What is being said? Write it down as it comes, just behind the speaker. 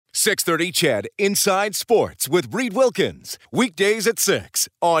630 CHED Inside Sports with Reed Wilkins. Weekdays at 6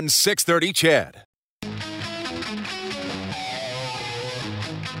 on 630 CHED.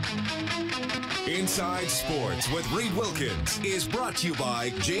 Inside Sports with Reed Wilkins is brought to you by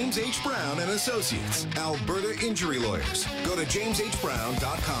James H. Brown and Associates, Alberta Injury Lawyers. Go to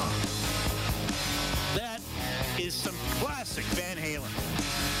jameshbrown.com. That is some classic Van Halen.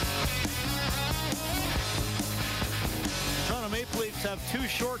 Toronto Maple Leafs have 2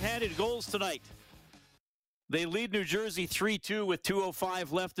 shorthanded goals tonight. They lead New Jersey 3-2 with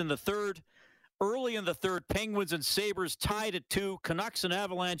 2:05 left in the third. Early in the third, Penguins and Sabres tied at 2. Canucks and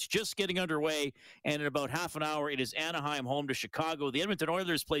Avalanche just getting underway. And in about half an hour, it is Anaheim home to Chicago. The Edmonton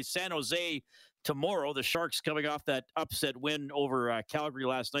Oilers play San Jose tomorrow. The Sharks coming off that upset win over Calgary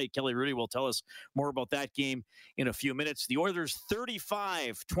last night. Kelly Hrudey will tell us more about that game in a few minutes. The Oilers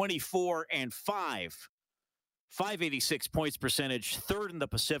 35, 24, and 5. 586 points percentage, third in the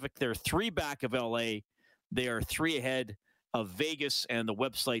Pacific. They're 3 back of LA. They are 3 ahead of Vegas, and the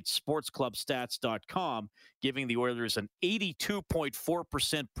website sportsclubstats.com giving the Oilers an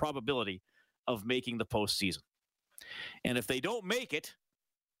 82.4% probability of making the postseason. And if they don't make it,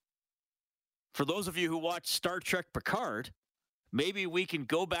 for those of you who watch Star Trek Picard, maybe we can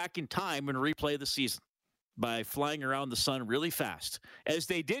go back in time and replay the season by flying around the sun really fast, as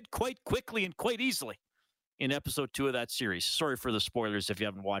they did quite quickly and quite easily in episode 2 of that series. Sorry for the spoilers if you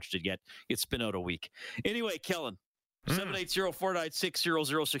haven't watched it yet. It's been out a week. Anyway, Kellen,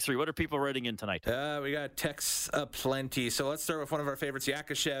 780-496-0063. What are people writing in tonight? We got texts plenty. So let's start with one of our favorites,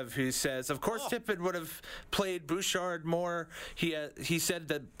 Yakashev, who says, of course, Tippett would have played Bouchard more. He said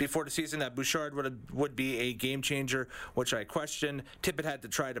that before the season that Bouchard would be a game changer, which I questioned. Tippett had to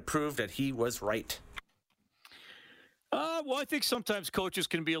try to prove that he was right. Well, I think sometimes coaches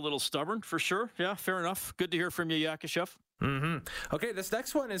can be a little stubborn, for sure. Yeah, fair enough. Good to hear from you, Yakashev. Okay, this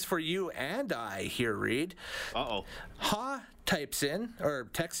next one is for you and I here, Reed. Ha texts in,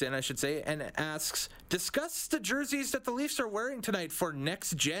 I should say, and asks, discuss the jerseys that the Leafs are wearing tonight for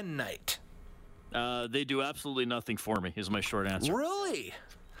next gen night. They do absolutely nothing for me, is my short answer. Really?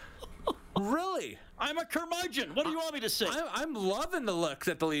 Really? I'm a curmudgeon. What do you want me to say? I'm loving the look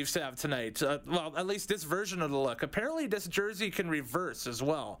that the Leafs have tonight. Well, at least this version of the look. Apparently, this jersey can reverse as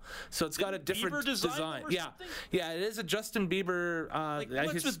well. So it's got a different Bieber design. Yeah, it is a Justin Bieber.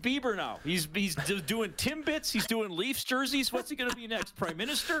 What's with Bieber now? He's doing Timbits. He's doing Leafs jerseys. What's he going to be next? Prime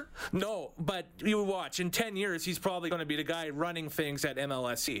Minister? No, but you watch. In 10 years, he's probably going to be the guy running things at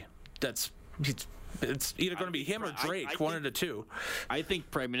MLSE. It's either going to be him or Drake, one of the two. I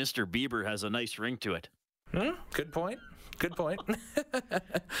think Prime Minister Bieber has a nice ring to it. Good point.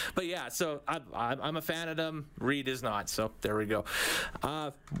 But yeah, so I'm a fan of them. Reed is not, so there we go.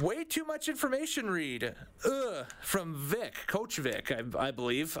 Way too much information, Reed. From Vic, Coach Vic, I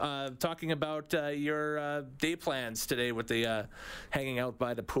believe, talking about your day plans today with the hanging out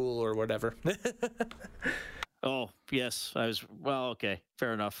by the pool or whatever. Oh, yes. Okay,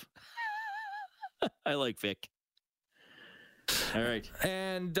 fair enough. I like Vic. All right.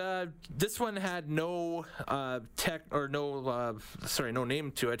 And this one had no no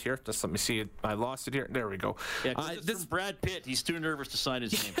name to it here. Just let me see it. I lost it here. There we go. Yeah, this is Brad Pitt. He's too nervous to sign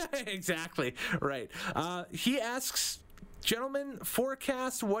his name. Exactly. Right. He asks, gentlemen,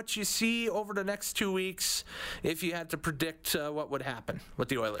 forecast what you see over the next 2 weeks if you had to predict what would happen with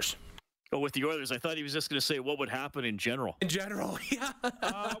the Oilers. Oh, with the Oilers, I thought he was just going to say what would happen in general. In general, yeah.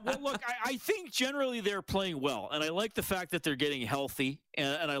 Well, look, I think generally they're playing well, and I like the fact that they're getting healthy,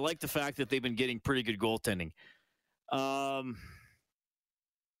 and I like the fact that they've been getting pretty good goaltending.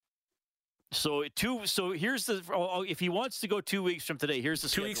 So here's the. If he wants to go 2 weeks from today, here's the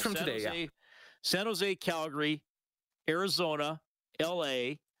 2 weeks from today. Yeah. San Jose, Calgary, Arizona,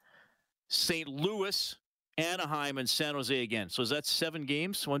 LA, St. Louis, Anaheim, and San Jose again. So is that 7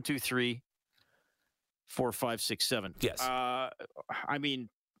 games? 1, 2, 3, 4, 5, 6, 7. Yes. I mean,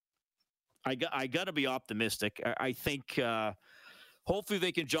 I got to be optimistic. I think hopefully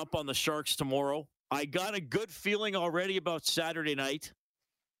they can jump on the Sharks tomorrow. I got a good feeling already about Saturday night.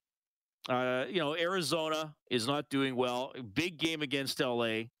 Arizona is not doing well. Big game against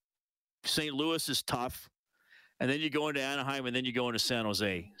LA. St. Louis is tough. And then you go into Anaheim, and then you go into San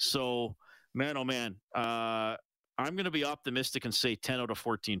Jose. So, man, oh man, I'm going to be optimistic and say 10 out of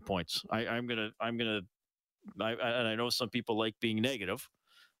 14 points. I know some people like being negative.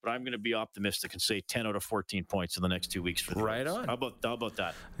 but I'm going to be optimistic and say 10 out of 14 points in the next 2 weeks for the Right Oilers. on. How about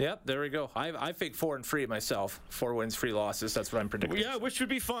that? Yep, there we go. I think 4-3 myself. 4 wins, 3 losses. That's what I'm predicting. Yeah, which would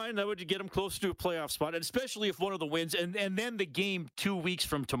be fine. That would get them closer to a playoff spot, and especially if one of the wins. And then the game 2 weeks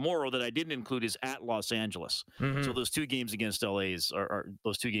from tomorrow that I didn't include is at Los Angeles. Mm-hmm. So those 2 games against LA are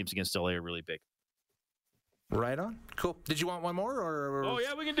really big. Right on. Cool. Did you want one more? Or? Oh,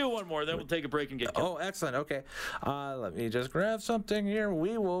 yeah, we can do one more. Then we'll take a break and get going. Oh, excellent. Okay. Let me just grab something here.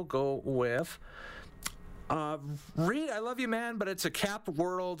 We will go with... Reed, I love you, man, but it's a cap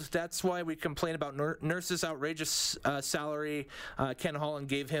world. That's why we complain about Nurse's outrageous salary. Ken Holland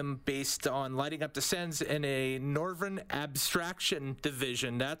gave him based on lighting up the Sens in a Northern Abstraction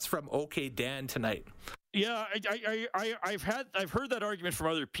division. That's from OK Dan tonight. Yeah, I've heard that argument from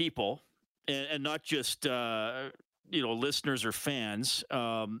other people, and not just listeners or fans.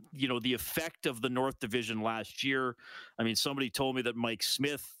 The effect of the North Division last year. I mean, somebody told me that Mike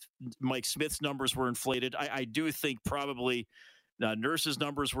Smith's numbers were inflated. I do think probably Nurse's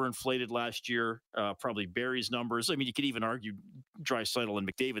numbers were inflated last year. Probably Barry's numbers. I mean, you could even argue Draisaitl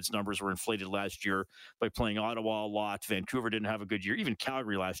and McDavid's numbers were inflated last year by playing Ottawa a lot. Vancouver didn't have a good year. Even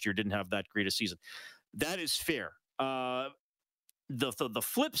Calgary last year didn't have that great a season. That is fair. The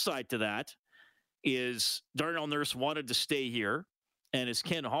flip side to that is Darnell Nurse wanted to stay here, and as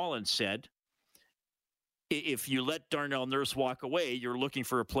Ken Holland said, if you let Darnell Nurse walk away, you're looking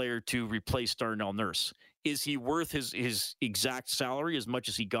for a player to replace Darnell Nurse. Is he worth his exact salary as much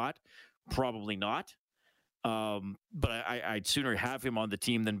as he got? Probably not. But I'd sooner have him on the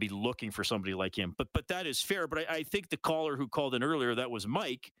team than be looking for somebody like him. But that is fair. But I think the caller who called in earlier, that was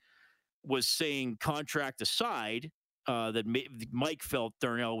Mike, was saying contract aside, that Mike felt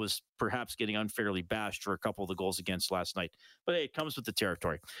Darnell was perhaps getting unfairly bashed for a couple of the goals against last night. But hey, it comes with the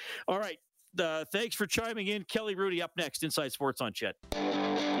territory. All right. Thanks for chiming in. Kelly Hrudey up next. Inside Sports on Chet.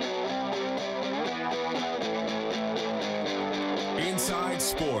 Inside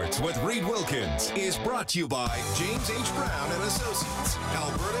Sports with Reed Wilkins is brought to you by James H. Brown and Associates,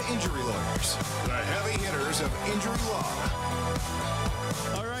 Alberta Injury Lawyers, the heavy hitters of injury law.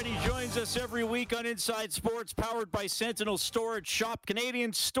 All right, he joins us every week on Inside Sports, powered by Sentinel Storage. Shop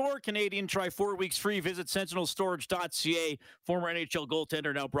Canadian, store Canadian. Try 4 weeks free. Visit sentinelstorage.ca. Former NHL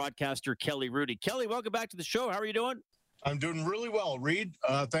goaltender, now broadcaster, Kelly Hrudey. Kelly, welcome back to the show. How are you doing? I'm doing really well, Reed.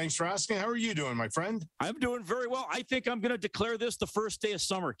 Thanks for asking. How are you doing, my friend? I'm doing very well. I think I'm going to declare this the first day of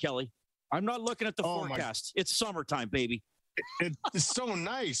summer, Kelly. I'm not looking at the forecast. It's summertime, baby. It's so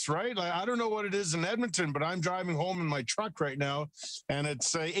nice, right? Like, I don't know what it is in Edmonton, but I'm driving home in my truck right now, and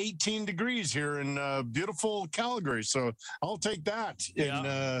it's 18 degrees here in beautiful Calgary. So I'll take that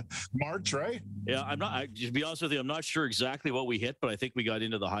in March, right? Yeah, to be honest with you, I'm not sure exactly what we hit, but I think we got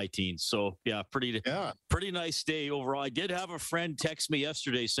into the high teens. So yeah, pretty nice day overall. I did have a friend text me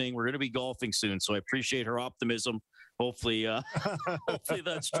yesterday saying we're going to be golfing soon, so I appreciate her optimism. Hopefully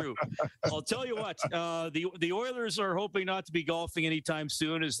that's true. I'll tell you what, the Oilers are hoping not to be golfing anytime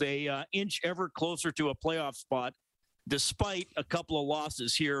soon as they inch ever closer to a playoff spot, despite a couple of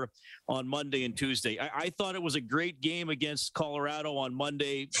losses here on Monday and Tuesday. I thought it was a great game against Colorado on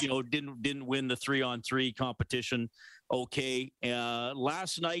Monday. Didn't win the 3-on-3 competition. Okay.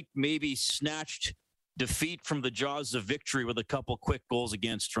 Last night, maybe snatched defeat from the jaws of victory with a couple quick goals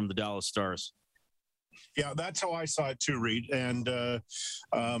against from the Dallas Stars. Yeah, that's how I saw it too, Reed. And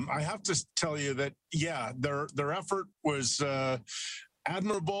I have to tell you that, their effort was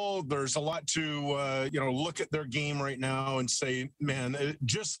admirable. There's a lot to, look at their game right now and say, man,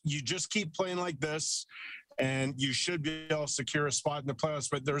 you just keep playing like this and you should be able to secure a spot in the playoffs.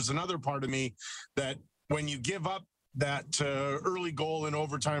 But there's another part of me that when you give up that early goal in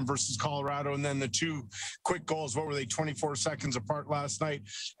overtime versus Colorado, and then the 2 quick goals, what were they, 24 seconds apart last night?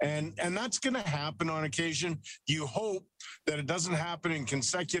 And that's going to happen on occasion. You hope that it doesn't happen in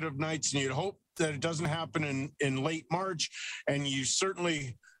consecutive nights, and you hope that it doesn't happen in late March, and you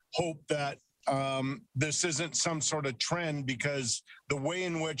certainly hope that this isn't some sort of trend, because the way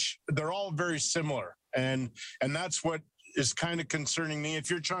in which they're all very similar, and that's what is kind of concerning me. If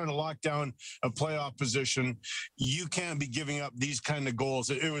you're trying to lock down a playoff position, you can't be giving up these kind of goals.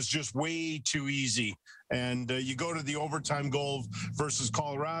 It was just way too easy. And you go to the overtime goal versus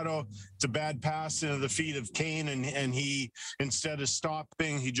Colorado. It's a bad pass into the feet of Kane, and he, instead of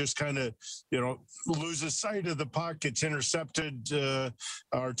stopping, he just kind of, loses sight of the puck. It's intercepted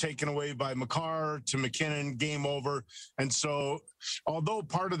or taken away by Makar to McKinnon. Game over. And so, although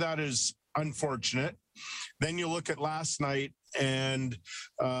part of that is unfortunate, then you look at last night, and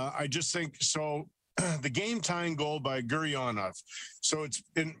I just think so. the game-tying goal by Gurionov. So it's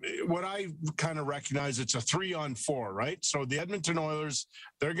in what I kind of recognize, it's a 3-on-4, right? So the Edmonton Oilers,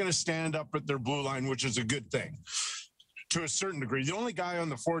 they're going to stand up at their blue line, which is a good thing to a certain degree. The only guy on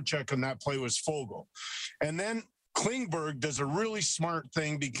the forecheck on that play was Fogle. And then Klingberg does a really smart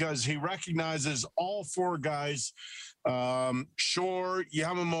thing because he recognizes all four guys, Shore,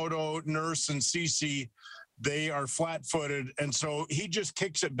 Yamamoto, Nurse, and Ceci. They are flat-footed, and so he just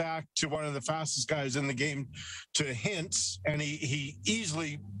kicks it back to one of the fastest guys in the game, to Hintz, and he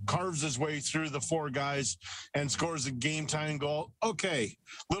easily carves his way through the four guys and scores a game-tying goal. Okay,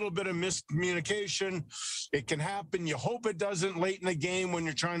 little bit of miscommunication. It can happen. You hope it doesn't late in the game when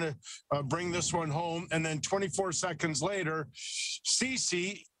you're trying to bring this one home, and then 24 seconds later,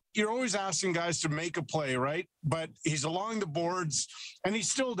 Ceci, you're always asking guys to make a play, right? But he's along the boards, and he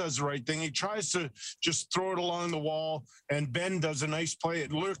still does the right thing. He tries to just throw it along the wall, and Ben does a nice play.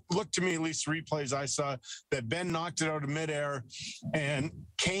 It looked to me, at least replays I saw, that Ben knocked it out of midair, and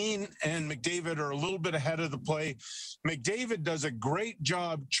Kane and McDavid are a little bit ahead of the play. McDavid does a great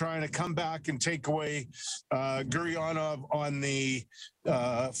job trying to come back and take away Gurionov on the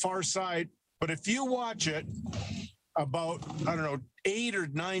far side. But if you watch it, about, 8 or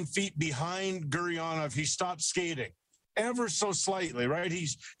 9 feet behind Gurionov, he stopped skating ever so slightly, right?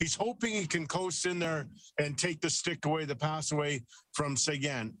 He's hoping he can coast in there and take the stick away, the pass away from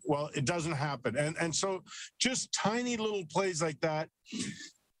Seguin. Well, it doesn't happen. And so just tiny little plays like that.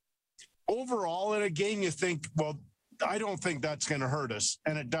 Overall in a game, you think, well, I don't think that's going to hurt us.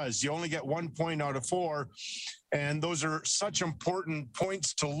 And it does. You only get 1 point out of 4. And those are such important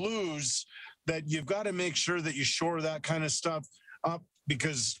points to lose that you've got to make sure that you shore that kind of stuff up,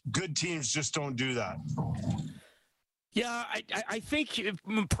 because good teams just don't do that. Yeah, I think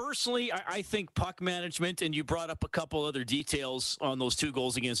personally, I think puck management, and you brought up a couple other details on those 2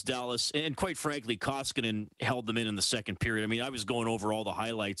 goals against Dallas, and quite frankly, Koskinen held them in the second period. I mean, I was going over all the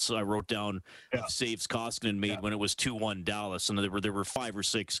highlights I wrote down of saves Koskinen made when it was 2-1 Dallas, and there were 5 or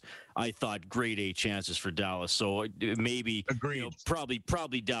 6, I thought, grade A chances for Dallas. So maybe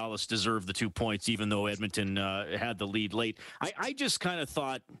probably Dallas deserved the 2 points, even though Edmonton had the lead late. I just kind of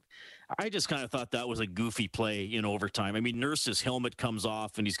thought that was a goofy play in overtime. I mean, Nurse's helmet comes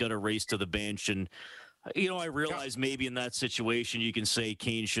off and he's got to race to the bench. And, I realize maybe in that situation you can say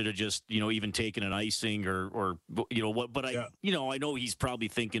Kane should have just, even taken an icing or what. But I know he's probably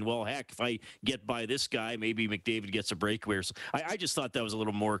thinking, well, heck, if I get by this guy, maybe McDavid gets a breakaway. So I just thought that was a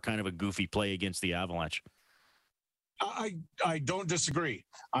little more kind of a goofy play against the Avalanche. I don't disagree.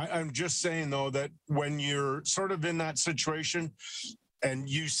 I'm just saying, though, that when you're sort of in that situation, and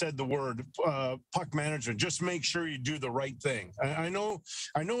you said the word puck management, just make sure you do the right thing. I know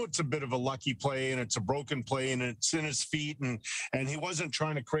it's a bit of a lucky play, and it's a broken play, and it's in his feet, and he wasn't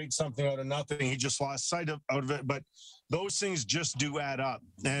trying to create something out of nothing. He just lost sight out of it. But those things just do add up.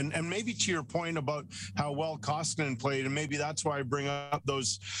 And maybe to your point about how well Koskinen played, and maybe that's why I bring up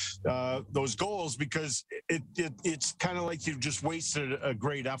those goals, because it's kind of like you've just wasted a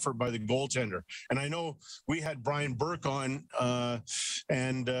great effort by the goaltender. And I know we had Brian Burke on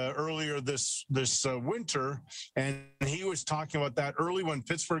earlier this winter, and he was talking about that early when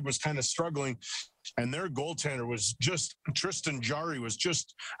Pittsburgh was kind of struggling. And their goaltender was just, Tristan Jarry was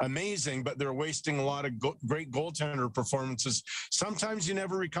just amazing, but they're wasting a lot of great goaltender performances. Sometimes you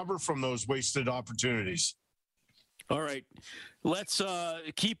never recover from those wasted opportunities. All right, let's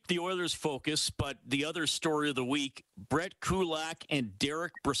keep the Oilers focused, but the other story of the week, Brett Kulak and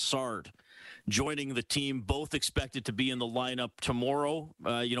Derek Brassard joining the team, both expected to be in the lineup tomorrow.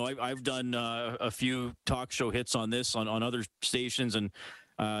 I've done a few talk show hits on this on other stations, and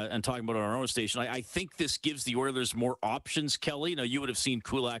talking about it on our own station. I think this gives the Oilers more options, Kelly. Now, you would have seen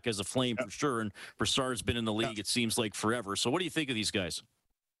Kulak as a Flame for sure, and Brassard's been in the league, it seems like, forever. So what do you think of these guys?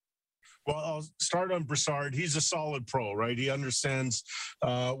 Well, I'll start on Brassard. He's a solid pro, right? He understands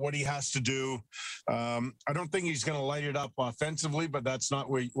what he has to do. I don't think he's going to light it up offensively, but that's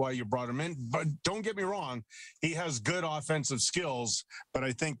not why you brought him in. But don't get me wrong. He has good offensive skills, but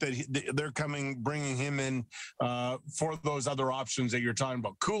I think that they're bringing him in for those other options that you're talking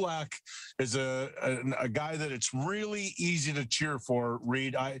about. Kulak is a guy that it's really easy to cheer for,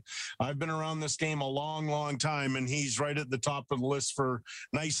 Reed. I've been around this game a long, long time, and he's right at the top of the list for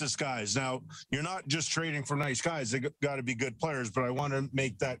nicest guys. Now, you're not just trading for nice guys. They got to be good players, but I want to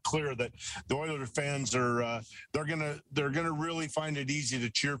make that clear that the Oilers fans are they're gonna really find it easy to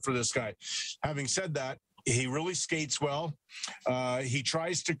cheer for this guy. Having said that, He really skates well. He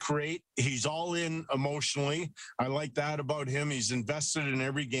tries to create. He's all in emotionally. I like that about him. He's invested in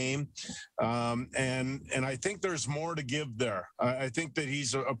every game. And I think there's more to give there. I think that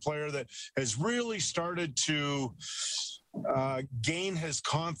he's a player that has really started to gain his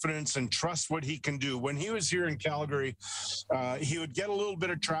confidence and trust what he can do. When he was here in Calgary, he would get a little bit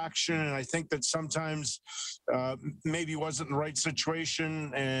of traction, and I think that sometimes maybe wasn't the right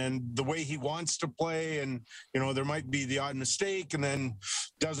situation and the way he wants to play, and there might be the odd mistake, and then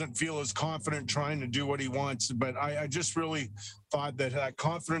doesn't feel as confident trying to do what he wants. But I just really thought that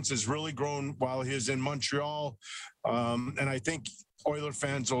confidence has really grown while he is in Montreal, and I think Oiler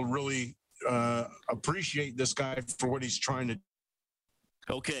fans will really appreciate this guy for what he's trying to do.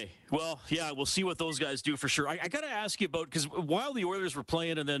 Okay. Well, yeah, we'll see what those guys do for sure. I got to ask you about, because while the Oilers were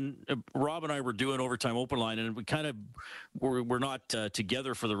playing and then Rob and I were doing Overtime Open Line, and we kind of we're not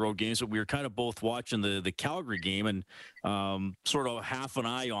together for the road games, but we were kind of both watching the Calgary game and sort of half an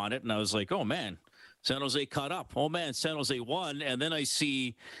eye on it. And I was like, oh, man, San Jose caught up. Oh, man, San Jose won. And then I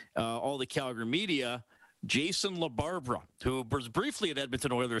see all the Calgary media, Jason LaBarbera, who was briefly at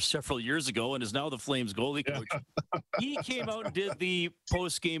Edmonton Oilers several years ago and is now the Flames goalie coach. He came out and did the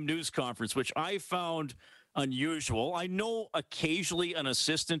post-game news conference, which I found unusual. I know occasionally an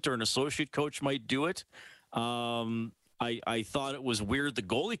assistant or an associate coach might do it. I thought it was weird the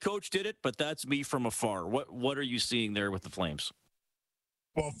goalie coach did it, but that's me from afar. What are you seeing there with the Flames?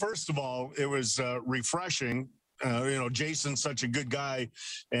 Well, first of all, it was refreshing. Jason's such a good guy,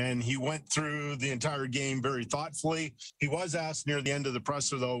 and he went through the entire game very thoughtfully. He was asked near the end of the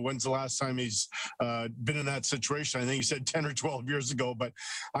presser, though, when's the last time he's been in that situation? I think he said 10 or 12 years ago. But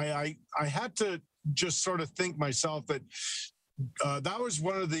I had to just sort of think myself that that was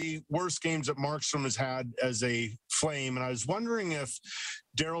one of the worst games that Markstrom has had as a Flame. And I was wondering if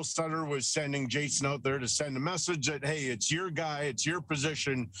Daryl Sutter was sending Jason out there to send a message that, hey, it's your guy, it's your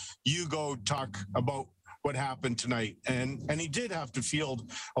position. You go talk about what happened tonight. And he did have to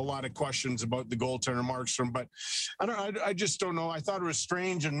field a lot of questions about the goaltender Markstrom, but I just don't know. I thought it was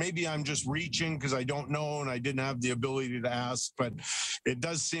strange, and maybe I'm just reaching because I don't know and I didn't have the ability to ask, but it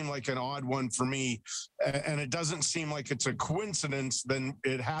does seem like an odd one for me. And it doesn't seem like it's a coincidence then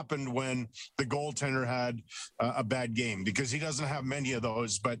it happened when the goaltender had a bad game, because he doesn't have many of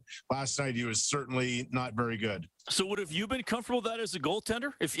those, but last night he was certainly not very good. So would have you been comfortable with that as a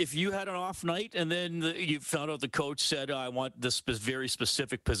goaltender? If you had an off night and then you found out the coach said, I want this very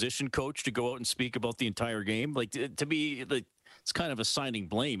specific position coach to go out and speak about the entire game? Like, to me, it's kind of assigning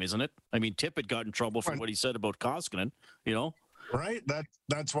blame, isn't it? I mean, Tippett got in trouble for what he said about Koskinen, Right.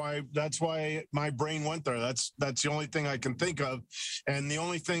 That's why my brain went there. That's the only thing I can think of. And the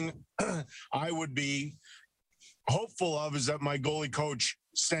only thing I would be hopeful of is that my goalie coach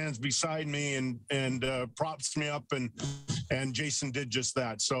stands beside me and props me up, and Jason did just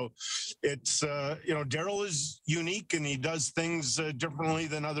that. So it's Daryl is unique and he does things differently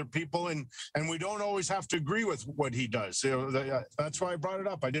than other people, and we don't always have to agree with what he does. That's why I brought it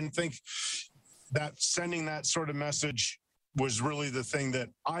up. I didn't think that sending that sort of message was really the thing that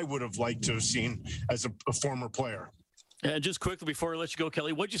I would have liked to have seen as a former player. And just quickly before I let you go,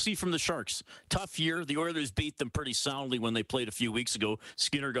 Kelly, what'd you see from the Sharks? Tough year. The Oilers beat them pretty soundly when they played a few weeks ago.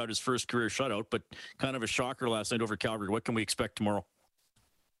 Skinner got his first career shutout, but kind of a shocker last night over Calgary. What can we expect tomorrow?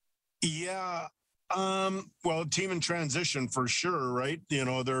 Yeah. Well, team in transition for sure, right? There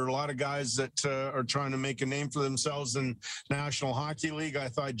are a lot of guys that are trying to make a name for themselves in National Hockey League. I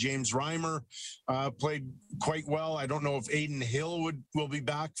thought James Reimer played quite well. I don't know if Aiden Hill will be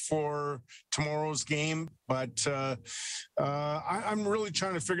back for tomorrow's game, but I'm really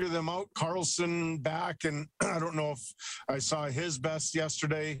trying to figure them out. Carlson back, and I don't know if I saw his best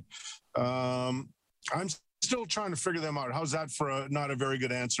yesterday. I'm still trying to figure them out. How's that for not a very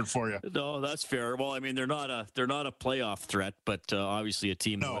good answer for you? No, that's fair. Well, I mean, they're not a playoff threat, but obviously a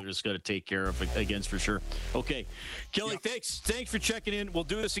team that just got to take care of against for sure. Okay, Kelly, Thanks for checking in. We'll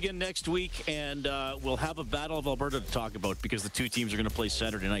do this again next week, and we'll have a Battle of Alberta to talk about because the two teams are going to play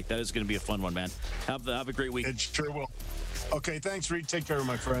Saturday night. That is going to be a fun one, man. Have a great week. It sure will. Okay, thanks, Reed. Take care,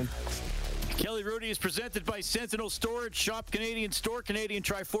 my friend. Kelly Hrudey is presented by Sentinel Storage. Shop Canadian, store Canadian.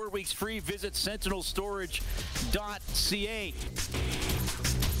 Try 4 weeks free. Visit sentinelstorage.ca.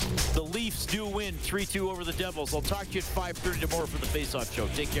 The Leafs do win 3-2 over the Devils. I'll talk to you at 5:30 tomorrow for the Face-Off Show.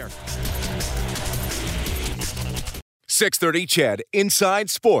 Take care. 6:30 CHED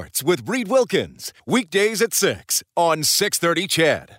Inside Sports with Reed Wilkins. Weekdays at 6 on 6:30 CHED.